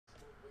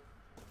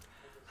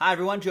Hi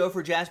everyone, Joe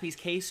for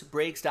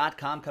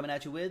JaspysCaseBreaks.com coming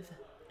at you with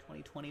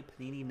 2020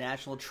 Panini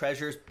National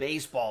Treasures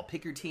Baseball.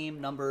 Pick your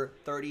team number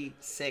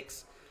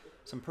 36.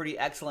 Some pretty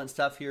excellent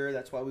stuff here.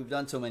 That's why we've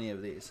done so many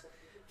of these.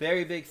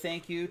 Very big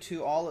thank you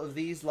to all of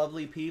these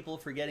lovely people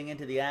for getting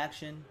into the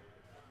action.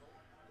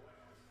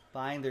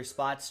 Buying their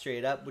spots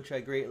straight up, which I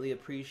greatly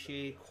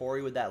appreciate.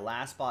 Corey with that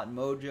last spot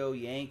mojo,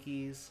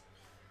 Yankees.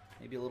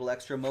 Maybe a little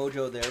extra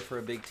mojo there for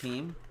a big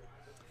team.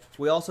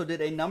 We also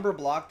did a number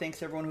block. Thanks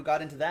to everyone who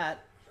got into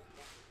that.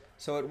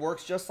 So it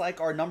works just like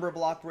our number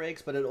block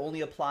breaks, but it only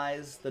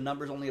applies, the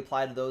numbers only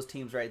apply to those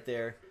teams right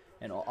there,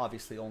 and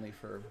obviously only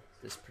for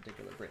this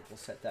particular break. We'll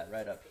set that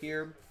right up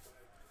here.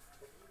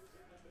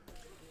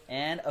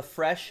 And a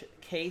fresh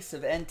case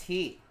of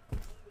NT.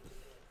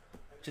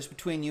 Just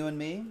between you and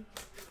me,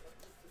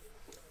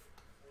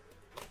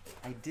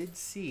 I did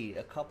see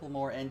a couple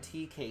more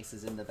NT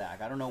cases in the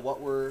back. I don't know what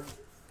we're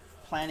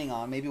planning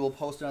on. Maybe we'll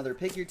post another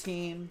pick your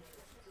team.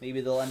 Maybe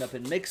they'll end up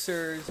in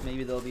mixers.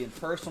 Maybe they'll be in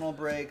personal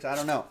breaks. I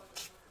don't know.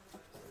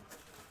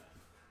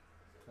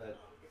 But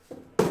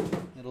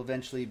it'll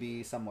eventually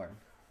be somewhere.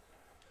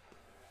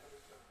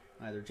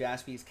 Either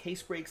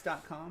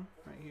JaspysCaseBreaks.com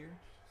right here.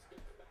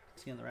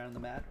 See on the right on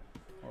the mat.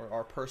 Or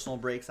our personal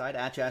break side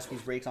at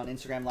JaspysBreaks on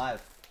Instagram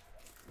Live.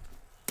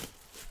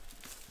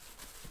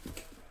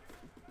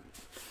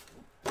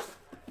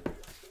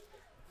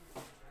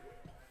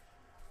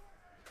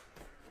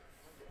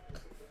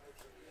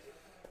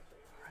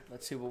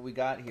 Let's see what we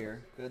got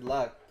here. Good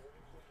luck.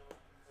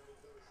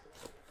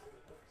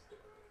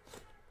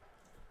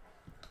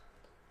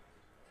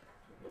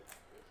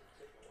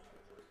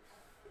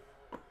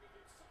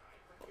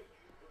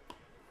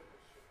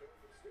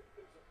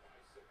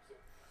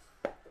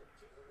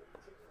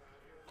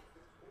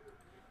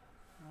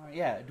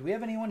 Yeah, do we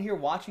have anyone here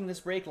watching this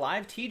break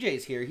live?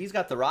 TJ's here. He's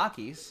got the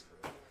Rockies.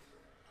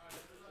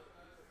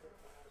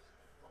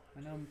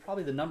 I know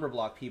probably the number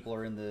block people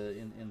are in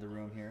the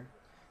room here.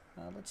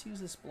 Let's use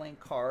this blank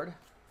card.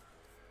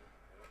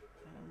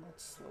 And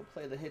we'll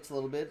play the hits a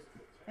little bit.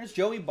 There's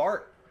Joey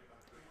Bart.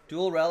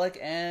 Dual relic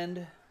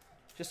and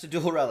just a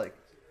dual relic.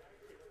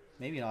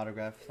 Maybe an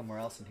autograph somewhere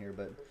else in here,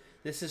 but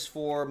this is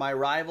for my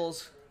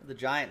rivals, the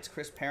Giants.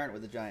 Chris Parent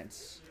with the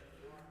Giants.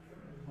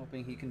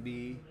 Hoping he can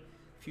be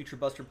future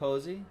Buster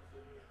Posey.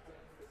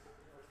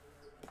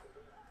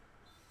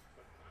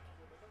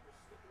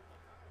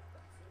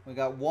 We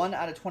got 1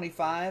 out of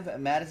 25,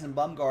 Madison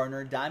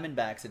Bumgarner,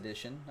 Diamondbacks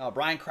edition.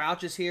 Brian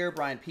Crouch is here.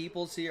 Brian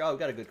Peoples here. Oh, we've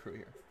got a good crew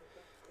here.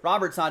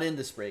 Robert's not in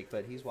this break,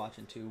 but he's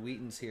watching too.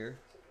 Wheaton's here.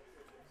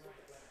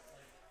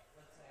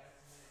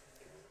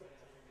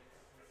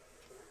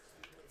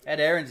 Ed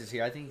Aarons is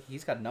here. I think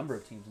he's got a number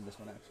of teams in this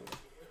one, actually.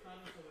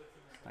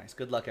 Nice.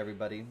 Good luck,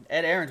 everybody.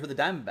 Ed Aarons with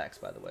the Diamondbacks,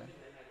 by the way.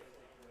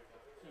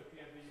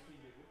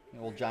 The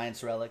old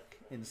Giants relic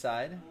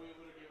inside.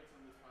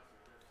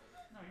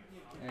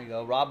 There you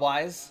go. Rob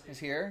Wise is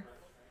here.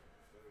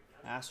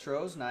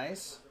 Astros,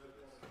 nice.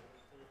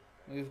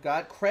 We've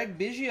got Craig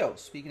Biggio.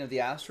 Speaking of the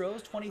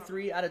Astros,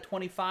 23 out of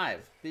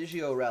 25.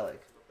 Biggio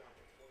relic.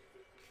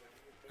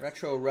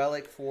 Retro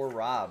relic for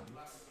Rob.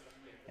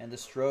 And the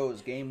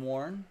Stros, game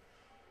worn.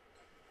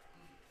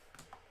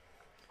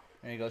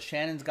 There you go.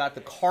 Shannon's got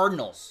the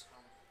Cardinals.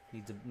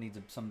 Needs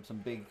some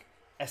big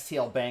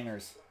STL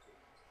bangers.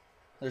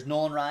 There's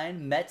Nolan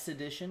Ryan, Mets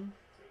edition.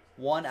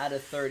 1 out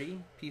of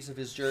 30. Piece of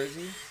his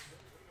jersey.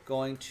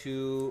 Going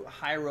to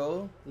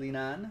Jairo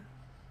Linan.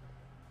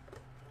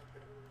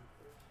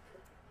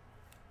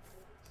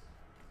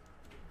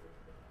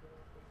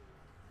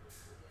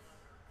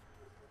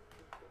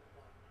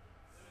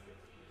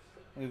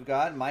 We've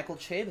got Michael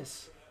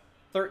Chavis.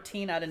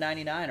 13 out of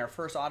 99. Our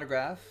first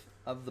autograph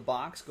of the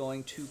box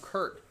going to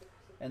Kurt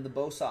and the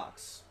Bo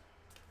Sox.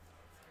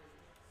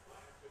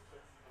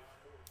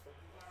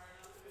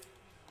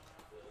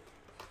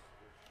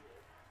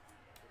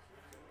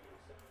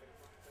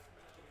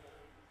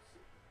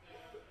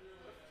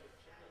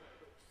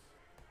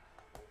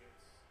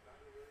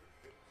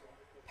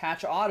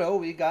 Patch auto,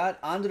 we got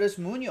Andres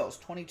Munoz,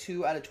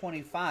 22 out of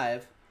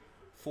 25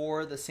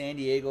 for the San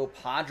Diego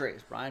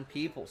Padres. Brian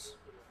Peoples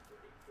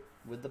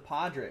with the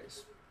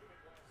Padres.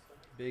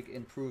 Big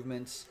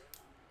improvements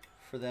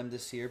for them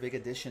this year. Big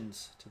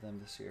additions to them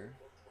this year.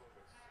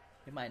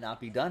 It might not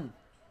be done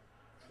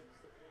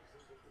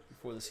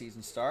before the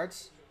season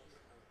starts.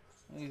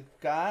 We've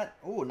got,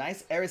 oh,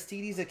 nice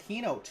Aristides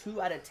Aquino,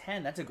 2 out of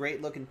 10. That's a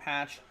great looking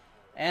patch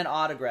and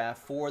autograph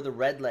for the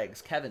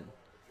Redlegs. Kevin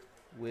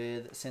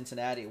with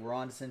Cincinnati. We're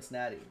on to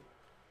Cincinnati.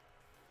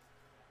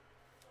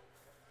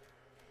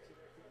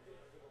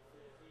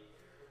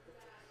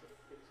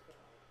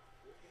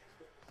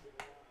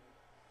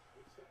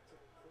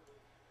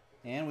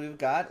 And we've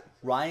got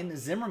Ryan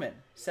Zimmerman,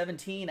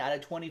 17 out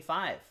of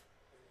 25.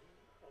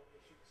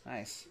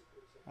 Nice.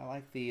 I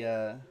like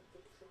the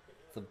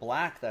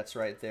black that's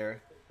right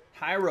there.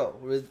 Jairo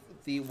with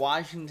the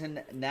Washington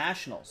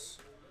Nationals.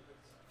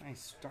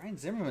 Nice. Ryan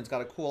Zimmerman's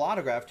got a cool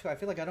autograph too. I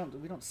feel like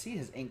we don't see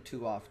his ink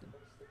too often.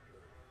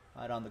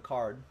 Right on the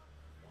card.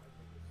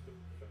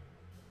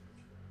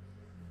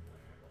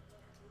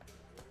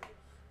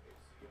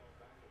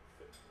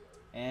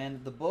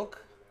 And the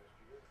book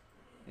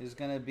is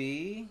gonna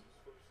be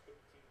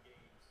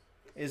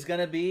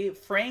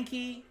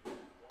Frankie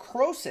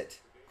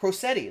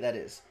Crosetti, that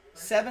is.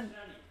 7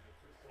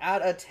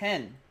 out of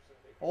 10.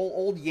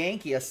 Old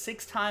Yankee, a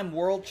 6-time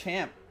world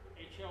champ.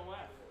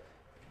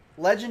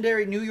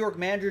 Legendary New York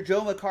manager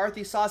Joe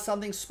McCarthy saw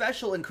something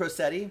special in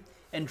Crosetti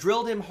and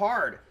drilled him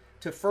hard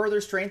to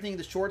further strengthening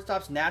the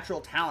shortstop's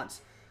natural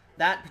talents.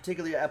 That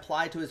particularly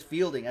applied to his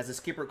fielding, as the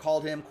skipper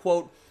called him,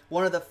 quote,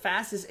 one of the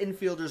fastest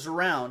infielders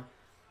around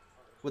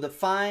with a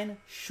fine,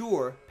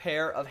 sure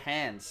pair of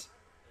hands.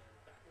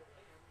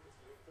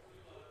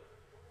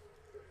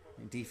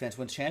 And defense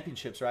wins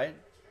championships, right?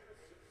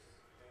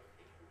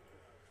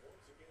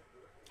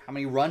 How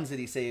many runs did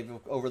he save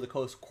over the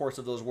course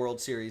of those World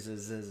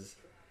Series?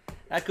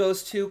 That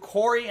goes to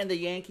Corey and the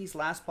Yankees.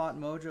 Last Spot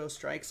Mojo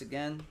strikes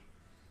again.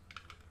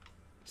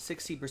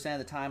 60% of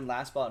the time,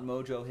 Last Spot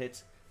Mojo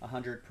hits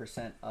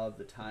 100% of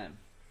the time.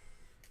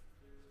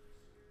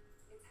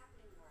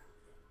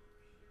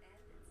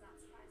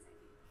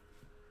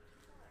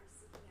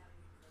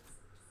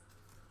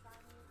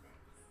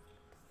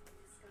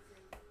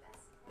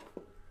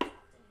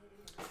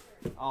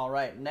 All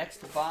right,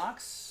 next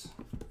box.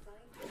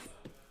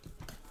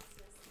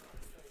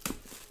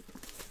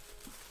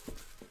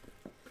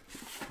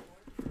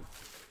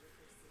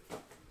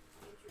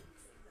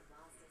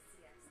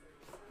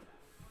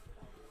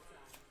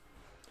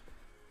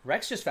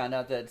 Rex just found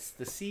out that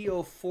the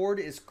CEO Ford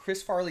is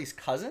Chris Farley's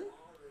cousin?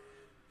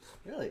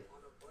 Really?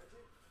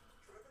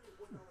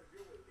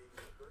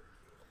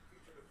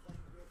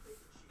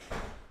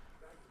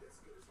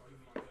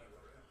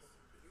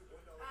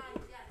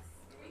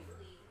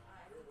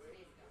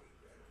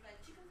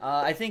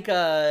 I think,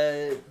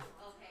 I'll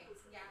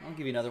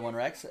give you another one,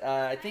 Rex.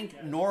 I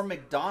think Norm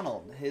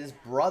Macdonald, his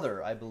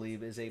brother, I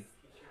believe, is a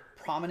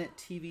prominent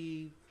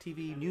TV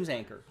news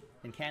anchor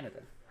in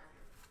Canada.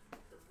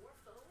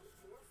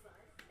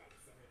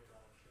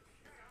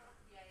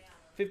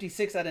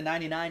 56 out of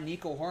 99,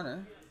 Nico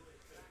Horner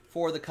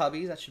for the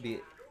Cubbies. That should be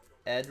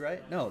Ed,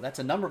 right? No, that's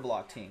a number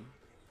block team.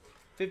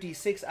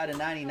 56 out of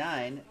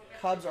 99.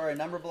 Cubs are a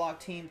number block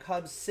team.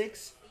 Cubs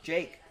 6,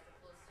 Jake.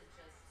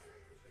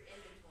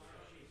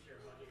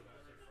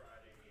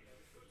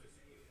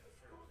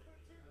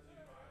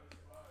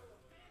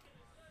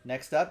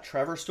 Next up,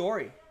 Trevor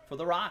Story for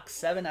the Rocks.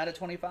 7 out of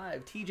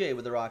 25. TJ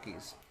with the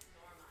Rockies.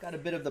 Got a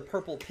bit of the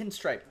purple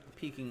pinstripe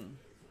peeking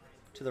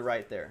to the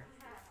right there.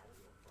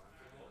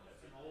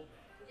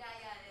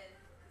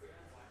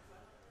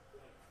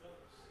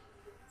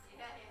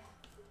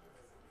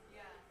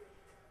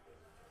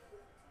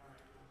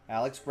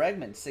 Alex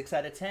Bregman, 6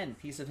 out of 10.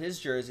 Piece of his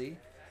jersey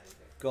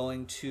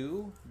going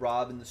to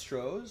Rob and the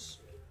Stros.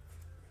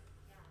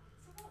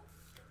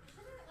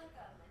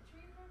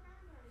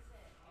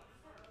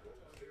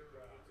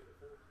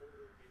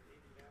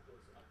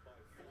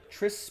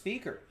 Tris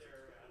Speaker,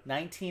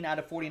 19 out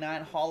of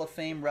 49, Hall of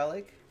Fame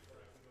relic.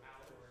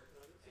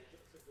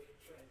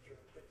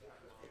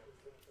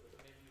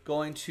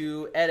 Going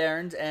to Ed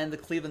Aarons and the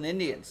Cleveland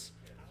Indians.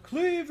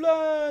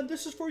 Cleveland,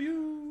 this is for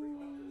you.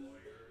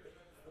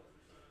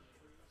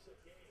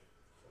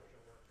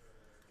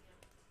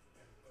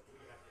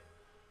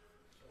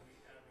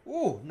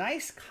 Ooh,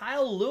 nice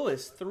Kyle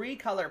Lewis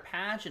 3-color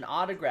patch and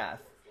autograph.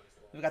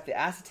 We've got the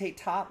acetate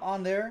top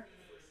on there.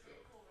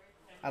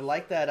 I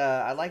like that.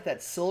 I like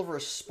that silver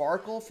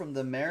sparkle from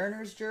the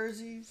Mariners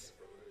jerseys.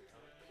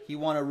 He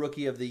won a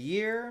Rookie of the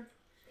Year.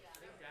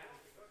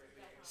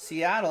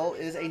 Seattle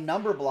is a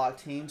number block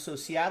team, so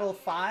Seattle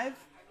 5.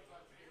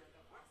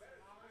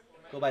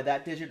 Go by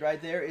that digit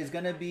right there. Is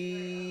going to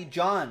be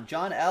John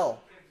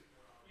L.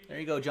 There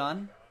you go,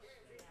 John.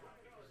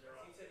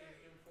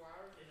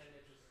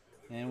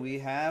 And we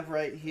have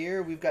right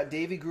here, we've got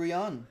Davy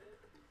Grullon.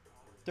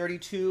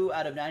 32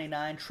 out of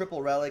 99,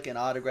 triple relic and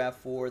autograph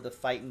for the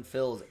Fightin'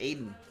 Phils.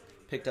 Aiden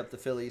picked up the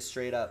Phillies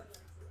straight up.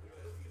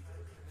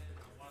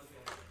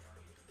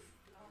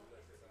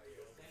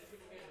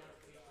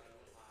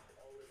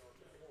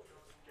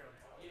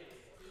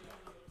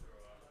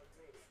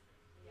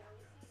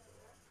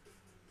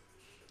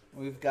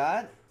 We've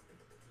got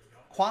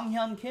Kwang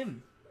Hyun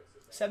Kim,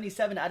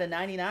 77 out of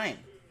 99.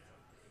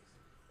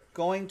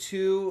 Going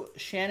to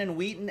Shannon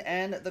Wheaton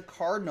and the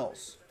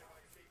Cardinals.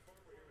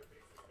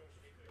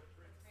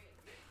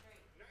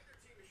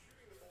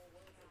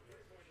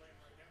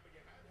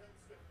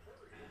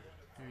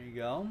 There you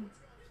go.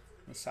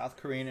 The South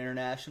Korean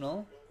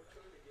International.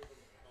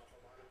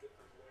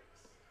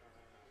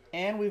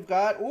 And we've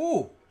got,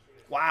 ooh,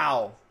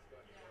 wow.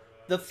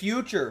 The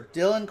Future,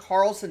 Dylan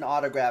Carlson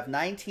autograph,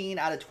 19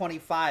 out of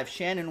 25.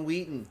 Shannon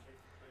Wheaton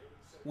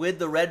with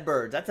the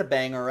Redbirds. That's a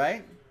banger,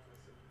 right?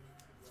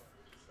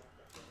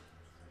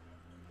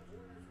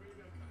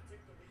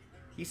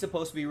 He's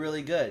supposed to be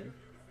really good.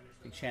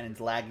 I think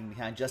Shannon's lagging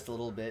behind just a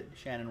little bit.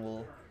 Shannon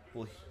will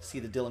see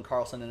the Dylan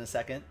Carlson in a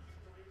second.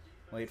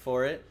 Wait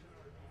for it.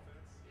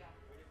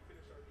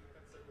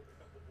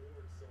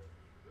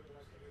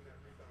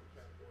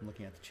 I'm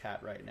looking at the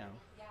chat right now.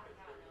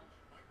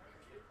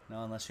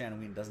 No, unless Shannon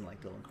Wheaton doesn't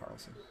like Dylan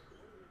Carlson.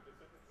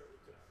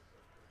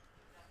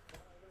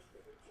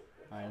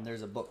 All right, and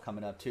there's a book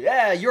coming up, too.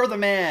 Yeah, you're the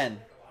man,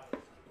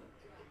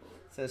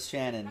 says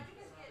Shannon.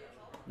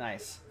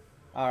 Nice.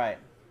 All right.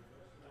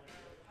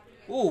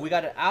 Ooh, we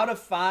got an out of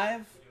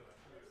 5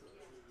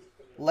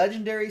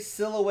 Legendary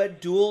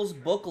Silhouette Duels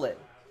booklet.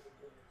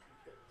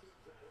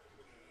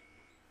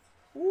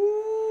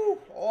 Ooh.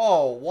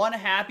 Oh, one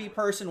happy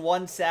person,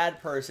 one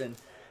sad person.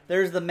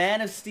 There's the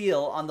Man of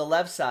Steel on the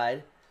left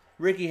side,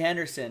 Ricky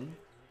Henderson.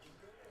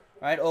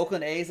 All right,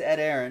 Oakland A's, Ed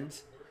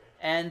Aarons.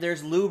 And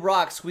there's Lou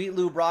Brock, Sweet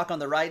Lou Brock on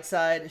the right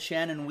side,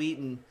 Shannon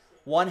Wheaton.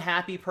 One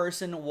happy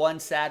person, one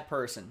sad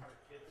person.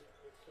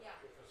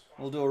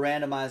 We'll do a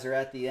randomizer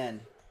at the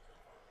end.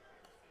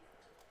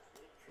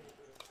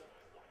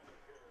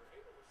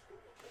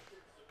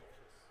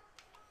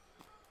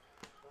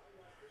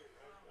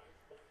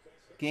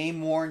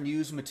 Game-worn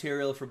used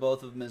material for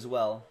both of them as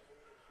well.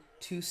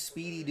 2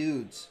 speedy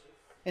dudes.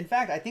 In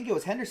fact, I think it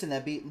was Henderson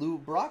that beat Lou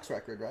Brock's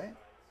record, right?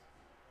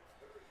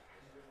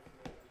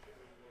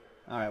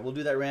 All right, we'll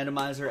do that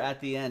randomizer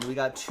at the end. We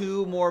got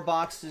 2 more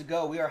boxes to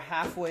go. We are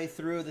halfway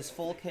through this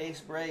full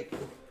case break.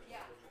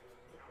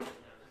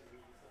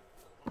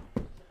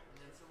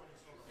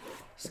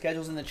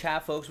 Schedules in the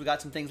chat, folks. We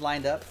got some things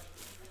lined up.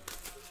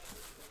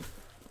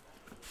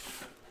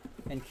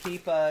 And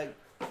keep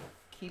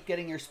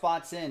getting your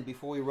spots in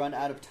before we run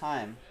out of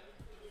time.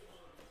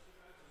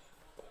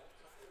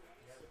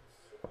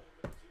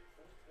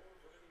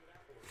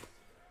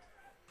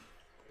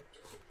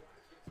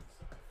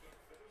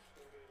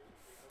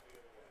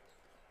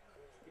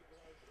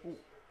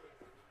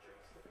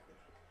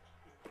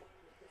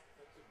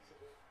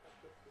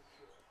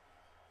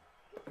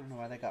 I don't know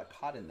why that got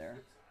caught in there.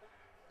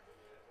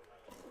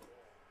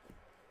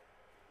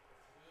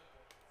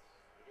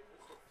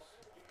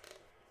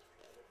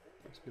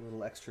 Must be a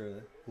little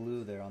extra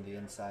glue there on the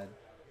inside.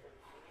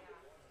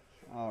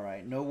 All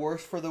right, no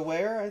worse for the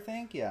wear, I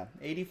think. Yeah,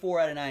 84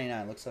 out of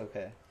 99 looks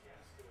okay.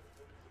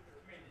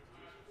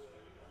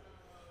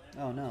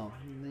 Oh no,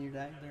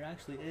 there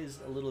actually is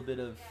a little bit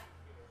of.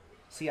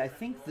 See, I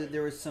think that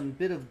there was some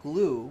bit of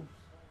glue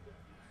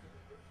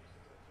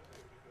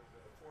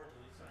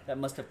that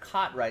must have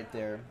caught right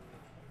there.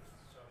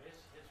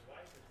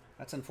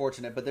 That's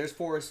unfortunate, but there's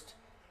Forrest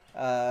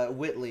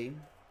Whitley.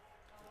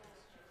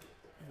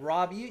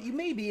 Rob, you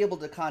may be able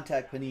to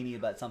contact Panini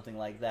about something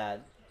like that.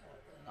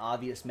 An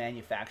obvious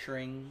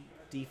manufacturing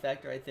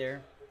defect right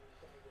there.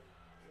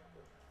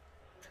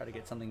 Try to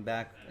get something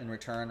back in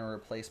return or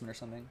replacement or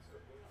something.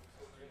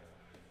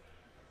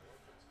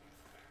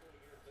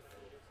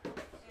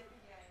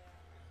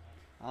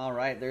 All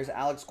right, there's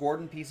Alex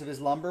Gordon, piece of his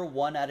lumber,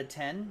 1 out of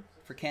 10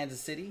 for Kansas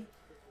City.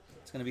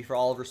 It's going to be for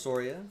Oliver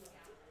Soria.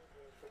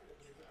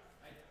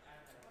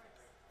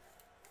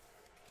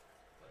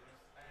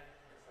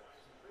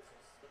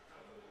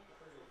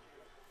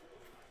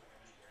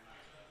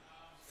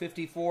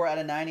 $54 out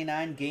of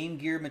 99 Game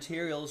Gear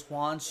Materials,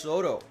 Juan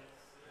Soto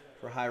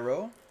for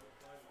Jairo.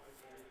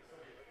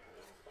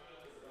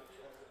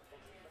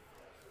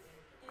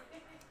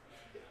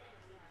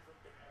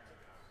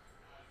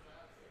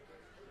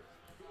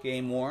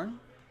 Game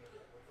worn.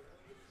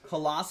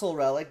 Colossal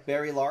Relic,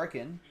 Barry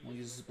Larkin. We'll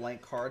use this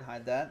blank card,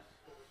 hide that.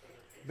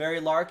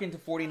 Barry Larkin to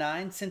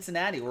 49,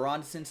 Cincinnati. We're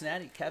on to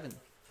Cincinnati, Kevin.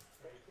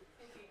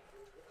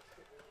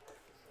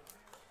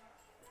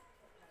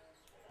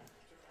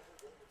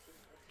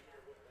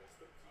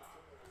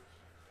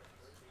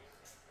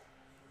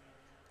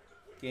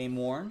 Game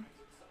worn.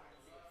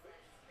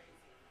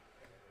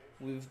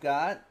 We've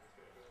got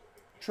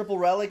Triple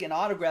Relic and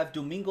Autograph,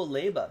 Domingo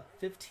Leyba,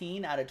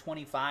 15 out of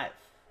 25.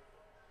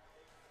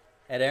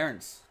 Ed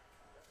Aarons.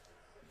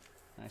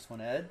 Nice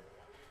one, Ed.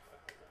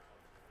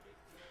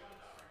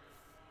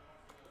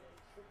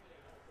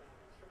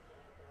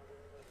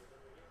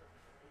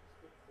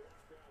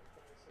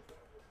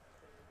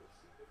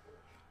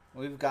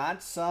 We've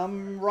got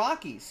some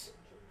Rockies.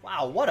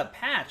 Wow, what a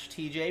patch,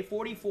 TJ.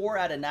 44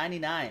 out of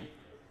 99.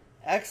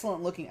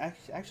 Excellent looking.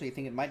 Actually, I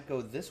think it might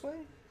go this way.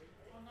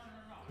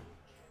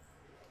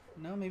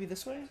 No, maybe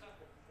this way?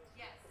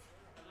 Yes.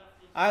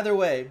 Either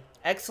way,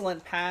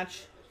 excellent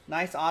patch.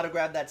 Nice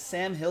autograph. That's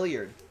Sam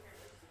Hilliard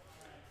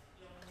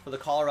for the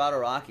Colorado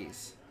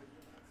Rockies. Is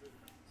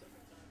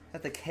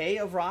that the K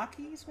of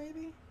Rockies,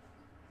 maybe?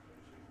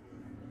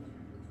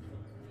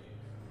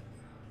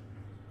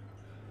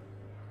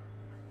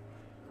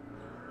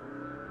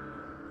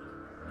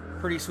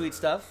 Pretty sweet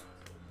stuff.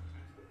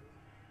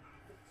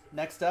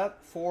 Next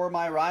up, for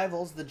my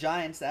rivals, the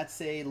Giants, that's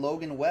a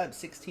Logan Webb,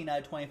 16 out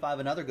of 25,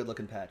 another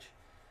good-looking patch.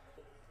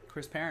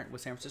 Chris Parent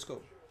with San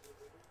Francisco.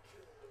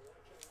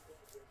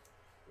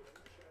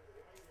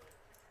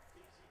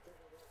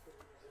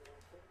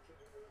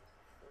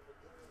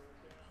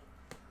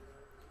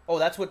 Oh,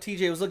 that's what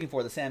TJ was looking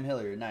for, the Sam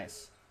Hilliard.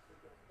 Nice.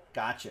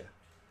 Gotcha.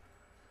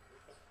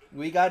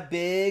 We got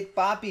Big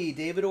Papi,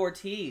 David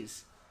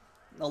Ortiz.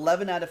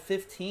 11 out of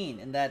 15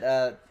 in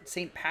that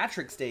St.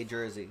 Patrick's Day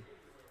jersey.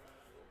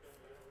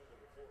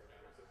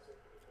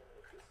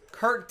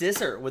 Kurt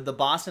Disser with the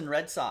Boston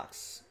Red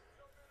Sox.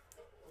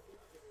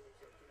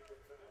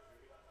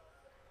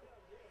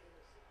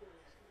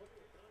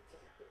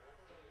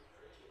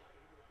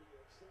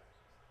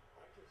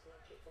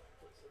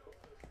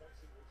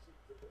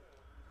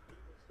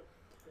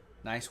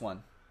 Nice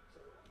one.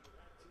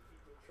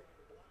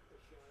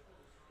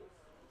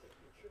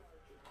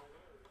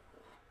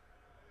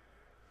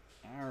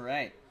 All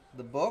right.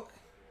 The book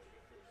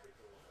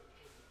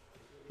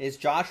is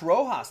Josh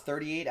Rojas,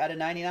 38 out of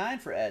 99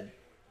 for Ed.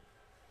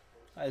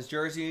 His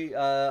jersey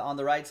on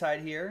the right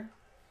side here.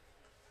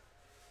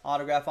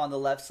 Autograph on the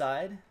left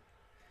side.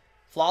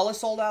 Flawless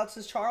sold out,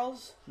 says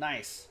Charles.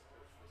 Nice.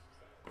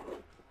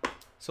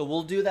 So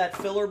we'll do that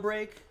filler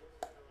break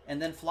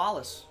and then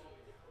Flawless.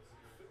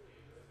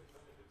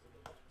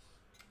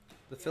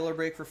 The filler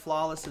break for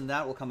Flawless, and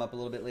that will come up a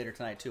little bit later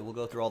tonight, too. We'll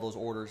go through all those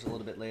orders a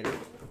little bit later.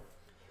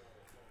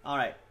 All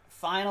right.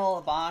 Final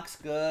box.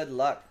 Good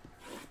luck.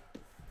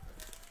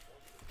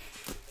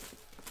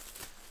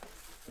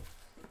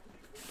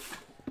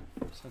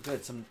 So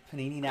good. Some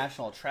Panini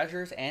National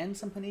Treasures and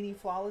some Panini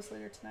Flawless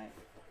later tonight.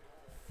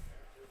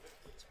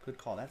 It's a good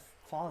call. That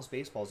Flawless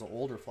Baseball is an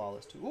older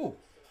Flawless, too. Ooh.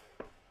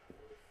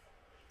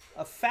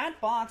 A fat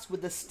box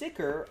with the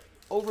sticker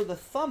over the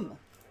thumb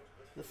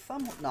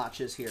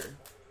notches here.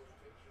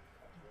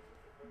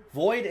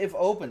 Void if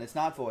open. It's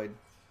not void.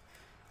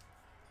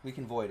 We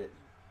can void it.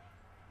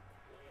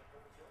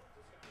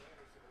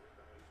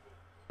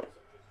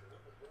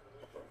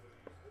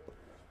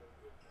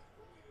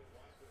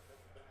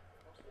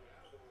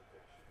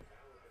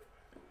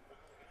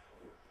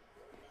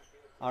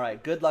 All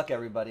right. Good luck,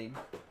 everybody.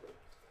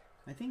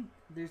 I think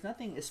there's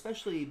nothing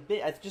especially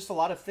big. Just a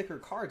lot of thicker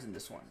cards in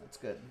this one. That's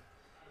good.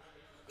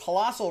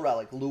 Colossal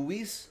Relic.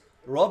 Luis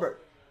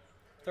Robert.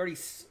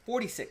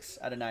 46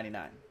 out of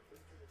 99.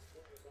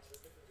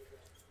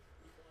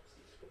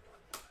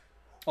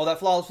 Oh, that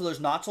Flawless filler's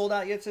not sold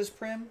out yet, says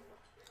Prim.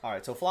 All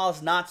right, so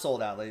Flawless not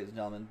sold out, ladies and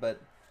gentlemen,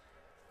 but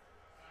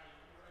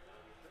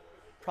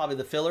probably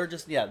the filler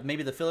just, yeah,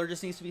 maybe the filler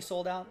just needs to be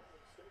sold out.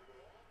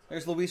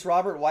 There's Luis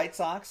Robert, White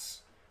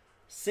Sox,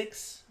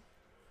 6.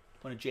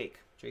 Going to Jake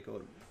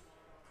Odom.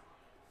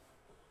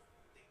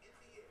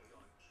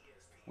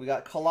 We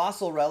got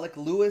Colossal Relic,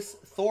 Lewis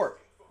Thorpe,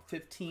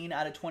 15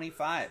 out of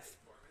 25.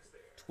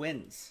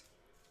 Twins,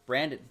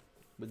 Brandon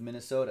with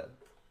Minnesota.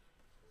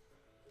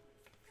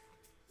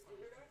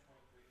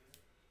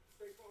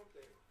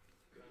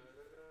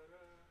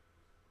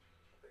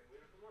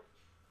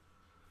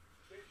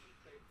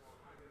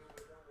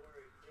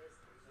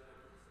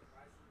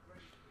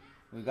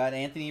 We've got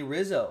Anthony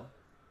Rizzo,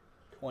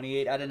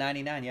 28 out of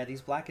 99. Yeah, these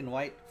black and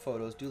white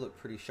photos do look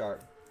pretty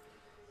sharp.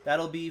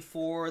 That'll be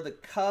for the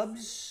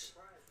Cubs.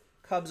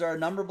 Cubs are a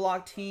number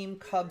block team.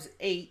 Cubs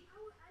 8.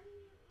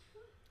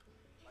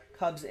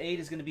 Cubs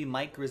 8 is going to be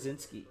Mike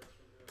Grzinski.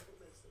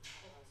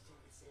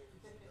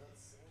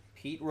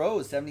 Pete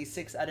Rose,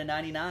 76 out of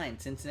 99.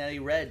 Cincinnati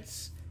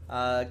Reds.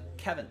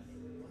 Kevin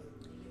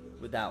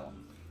with that one.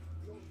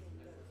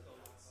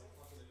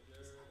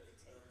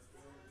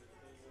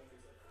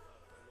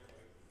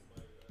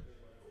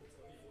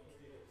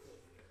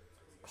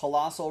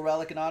 Colossal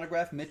Relic and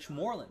Autograph, Mitch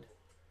Moreland.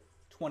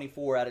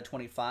 24 out of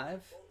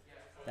 25.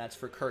 That's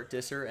for Kurt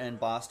Disser and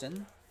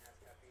Boston.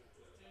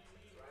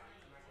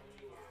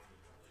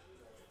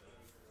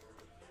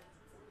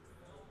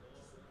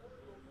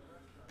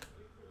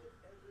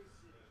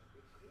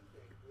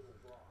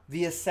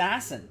 The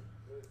Assassin,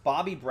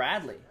 Bobby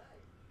Bradley.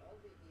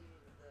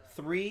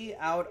 3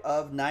 out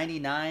of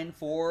 99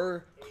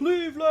 for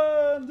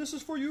Cleveland. This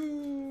is for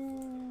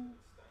you.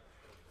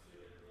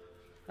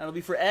 That'll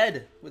be for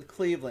Ed with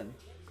Cleveland.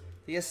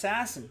 The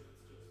Assassin.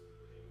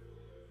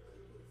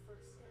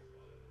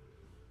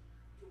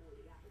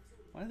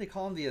 Why do they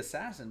call him the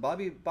Assassin?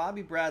 Bobby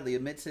Bradley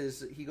admits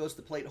he goes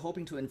to the plate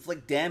hoping to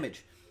inflict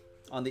damage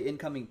on the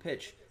incoming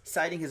pitch,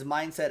 citing his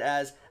mindset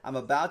as, I'm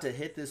about to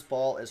hit this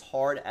ball as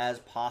hard as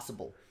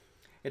possible.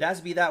 It has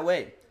to be that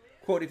way.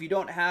 Quote, if you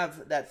don't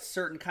have that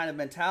certain kind of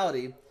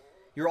mentality,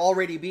 you're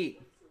already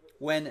beat.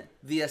 When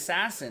the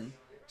Assassin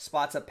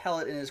spots a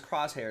pellet in his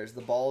crosshairs,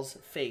 the ball's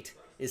fate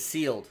is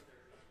sealed.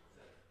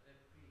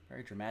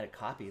 Very dramatic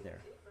copy there.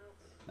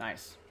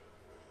 Nice.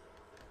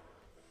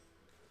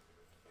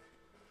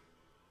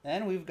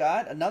 And we've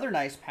got another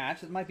nice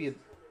patch. It might be a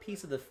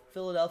piece of the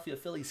Philadelphia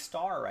Phillies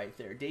star right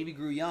there. Davey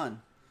Grullon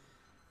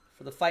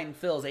for the Fightin'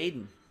 Phils.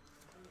 Aiden.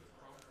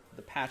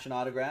 The patch and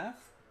autograph.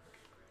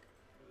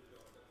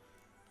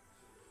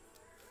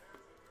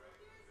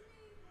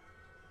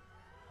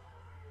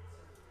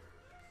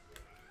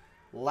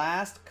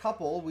 Last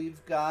couple,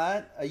 we've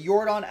got a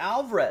Yordan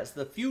Alvarez,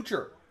 the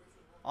future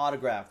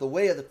autograph, the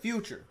way of the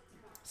future.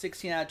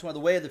 16 out of 20, the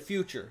way of the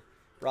future.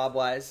 Rob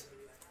Wise,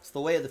 it's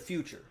the way of the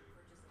future.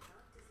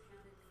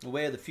 The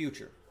way of the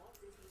future.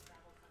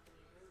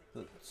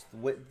 It's the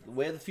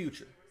way of the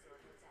future.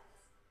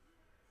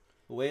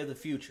 The way of the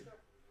future.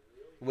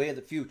 The way of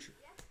the future.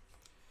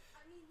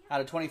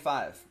 Out of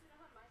 25.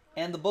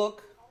 And the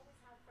book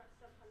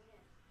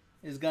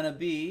is going to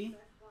be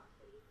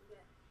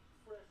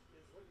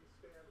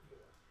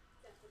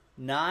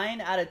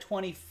 9 out of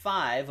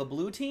 25. A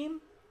blue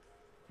team.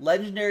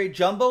 Legendary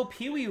Jumbo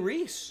Pee Wee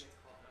Reese.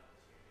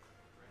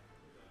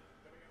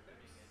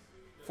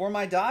 For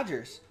my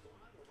Dodgers.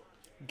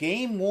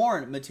 Game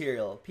worn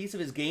material. Piece of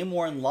his game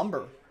worn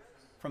lumber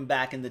from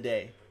back in the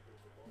day.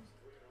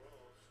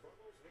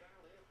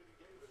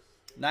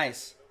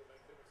 Nice.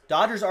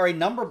 Dodgers are a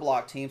number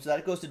block team, so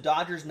that goes to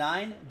Dodgers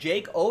 9.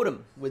 Jake Odom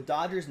with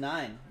Dodgers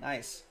 9.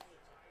 Nice.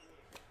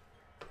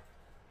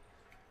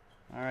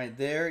 All right,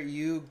 there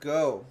you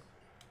go.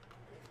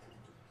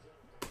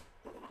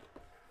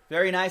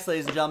 Very nice,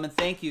 ladies and gentlemen.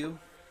 Thank you.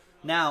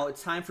 Now,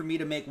 it's time for me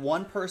to make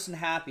one person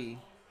happy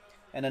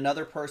and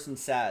another person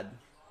sad.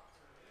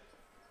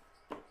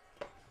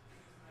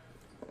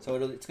 So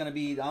it's going to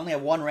be, I only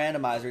have one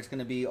randomizer. It's going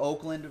to be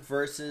Oakland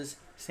versus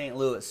St.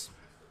 Louis.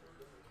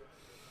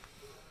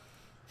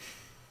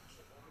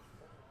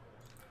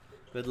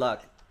 Good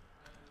luck.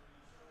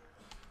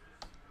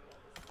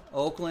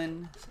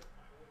 Oakland,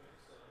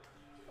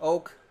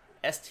 Oak,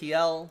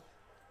 STL.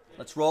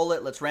 Let's roll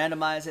it. Let's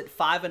randomize it.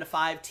 5 and a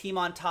 5. Team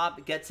on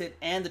top gets it.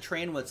 And the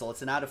train whistle.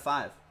 It's an out of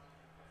 5.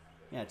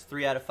 Yeah, it's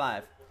 3 out of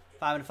 5.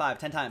 5 and a 5.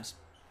 10 times.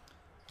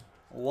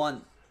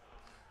 1,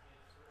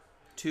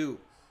 2,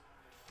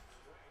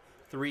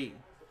 3,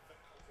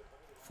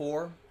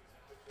 4,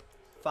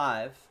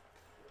 5,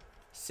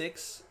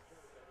 6,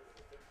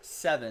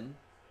 7,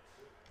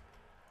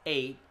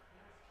 8,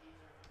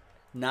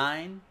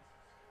 9,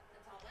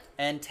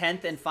 and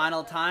 10th and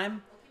final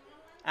time.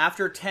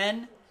 After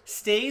 10,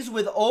 stays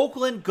with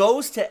Oakland,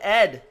 goes to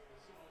Ed.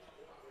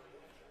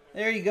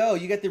 There you go.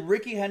 You get the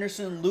Ricky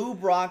Henderson, Lou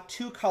Brock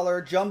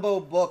 2-color jumbo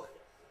book.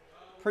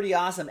 Pretty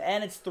awesome.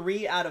 And it's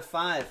 3 out of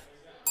 5.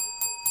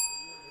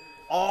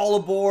 All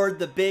aboard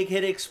the Big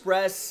Hit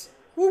Express.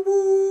 Woo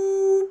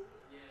woo!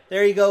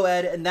 There you go,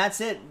 Ed. And that's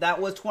it. That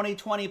was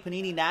 2020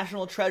 Panini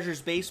National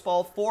Treasures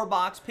Baseball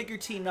 4-box. Pick your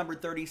team number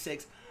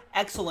 36.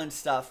 Excellent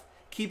stuff.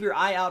 Keep your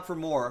eye out for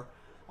more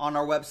on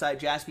our website,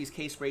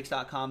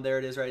 jaspyscasebreaks.com. There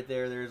it is right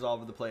there. There's all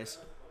over the place.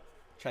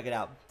 Check it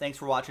out. Thanks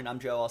for watching. I'm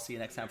Joe. I'll see you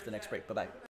next time for the next break. Bye-bye.